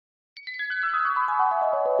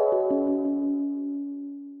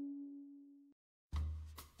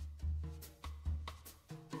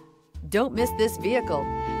Don't miss this vehicle.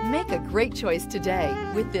 Make a great choice today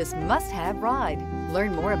with this must-have ride.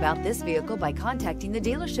 Learn more about this vehicle by contacting the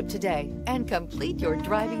dealership today and complete your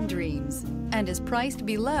driving dreams. And is priced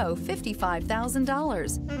below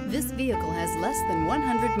 $55,000. This vehicle has less than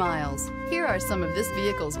 100 miles. Here are some of this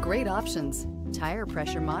vehicle's great options: tire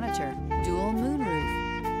pressure monitor, dual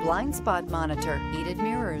moonroof, blind spot monitor, heated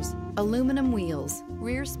mirrors, aluminum wheels,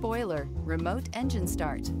 rear spoiler, remote engine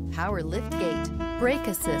start, power lift gate, brake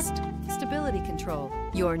assist, stability control.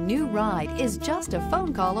 Your new ride is just a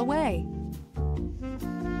phone call away.